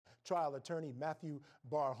trial attorney Matthew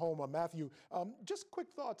Barhoma. Matthew, just quick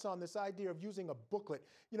thoughts on this idea of using a booklet,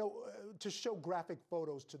 to show graphic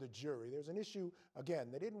photos to the jury. There's an issue, again,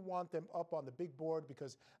 they didn't want them up on the big board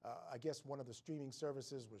because I guess one of the streaming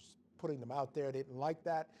services was putting them out there. They didn't like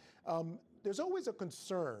that. There's always a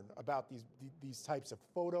concern about these types of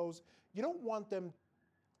photos. You don't want them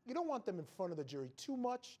in front of the jury too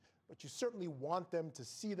much, but you certainly want them to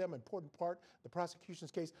see them, important part, the prosecution's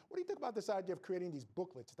case. What do you think about this idea of creating these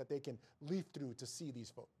booklets that they can leaf through to see these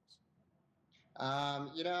photos? I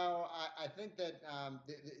think that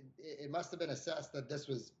it must have been assessed that this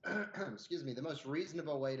was, excuse me, the most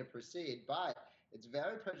reasonable way to proceed, but it's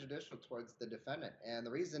very prejudicial towards the defendant. And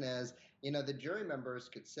the reason is, the jury members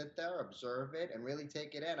could sit there, observe it, and really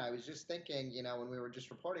take it in. I was just thinking, when we were just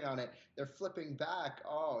reporting on it, they're flipping back.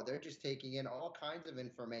 Oh, they're just taking in all kinds of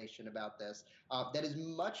information about this. That is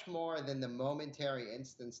much more than the momentary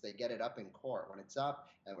instance they get it up in court, when it's up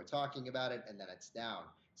and we're talking about it and then it's down.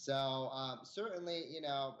 So certainly,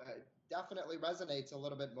 definitely resonates a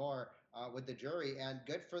little bit more with the jury, and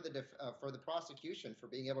good for the prosecution for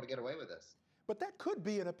being able to get away with this. But that could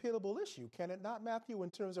be an appealable issue, can it not, Matthew, in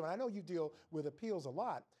terms of, and I know you deal with appeals a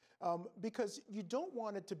lot, because you don't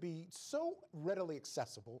want it to be so readily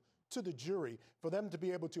accessible to the jury for them to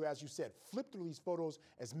be able to, as you said, flip through these photos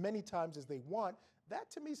as many times as they want. That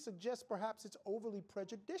to me suggests perhaps it's overly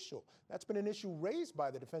prejudicial. That's been an issue raised by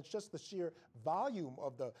the defense, just the sheer volume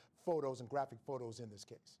of the photos and graphic photos in this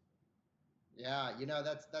case. Yeah,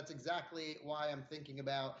 that's exactly why I'm thinking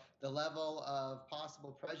about the level of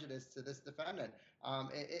possible prejudice to this defendant.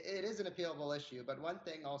 It is an appealable issue, but one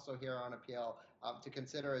thing also here on appeal to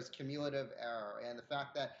consider is cumulative error, and the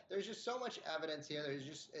fact that there's just so much evidence here. There's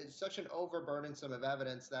just such an overburdensome of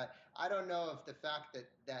evidence that I don't know if the fact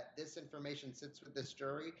that this information sits with this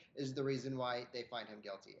jury is the reason why they find him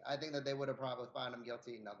guilty. I think that they would have probably found him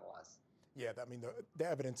guilty nonetheless. Yeah, I mean, the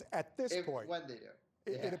evidence at this point. When they do.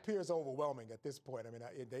 It appears overwhelming at this point. I mean,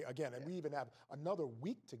 and we even have another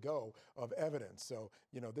week to go of evidence. So,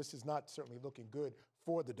 this is not certainly looking good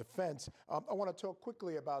for the defense. I want to talk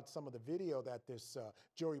quickly about some of the video that this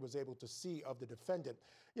jury was able to see of the defendant.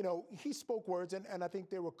 He spoke words, and I think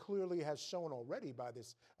they were clearly has shown already by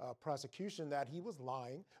this prosecution that he was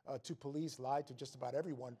lying to police, lied to just about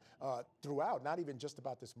everyone throughout, not even just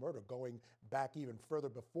about this murder, going back even further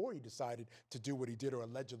before he decided to do what he did or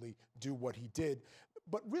allegedly do what he did.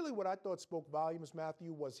 But really what I thought spoke volumes,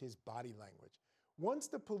 Matthew, was his body language. Once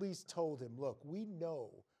the police told him, look, we know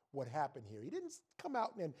what happened here. He didn't come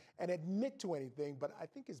out and admit to anything, but I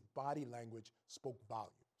think his body language spoke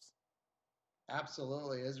volumes.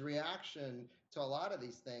 Absolutely. His reaction to a lot of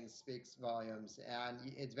these things speaks volumes, and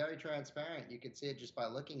it's very transparent. You can see it just by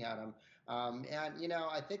looking at him.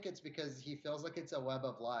 I think it's because he feels like it's a web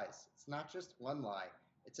of lies. It's not just one lie.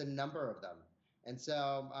 It's a number of them. And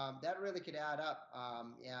so that really could add up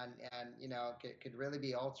could really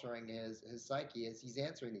be altering his psyche as he's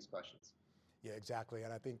answering these questions. Yeah, exactly.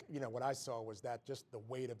 And I think, what I saw was that just the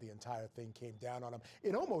weight of the entire thing came down on him.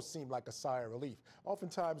 It almost seemed like a sigh of relief.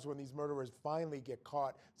 Oftentimes when these murderers finally get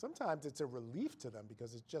caught, sometimes it's a relief to them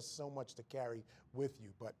because it's just so much to carry with you.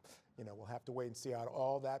 But, we'll have to wait and see how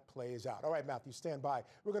all that plays out. All right, Matthew, stand by.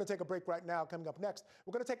 We're going to take a break right now. Coming up next,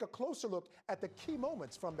 we're going to take a closer look at the key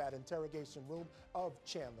moments from that interrogation room of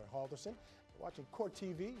Chandler Halderson. Watching Court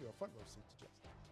TV, your front row seat to justice.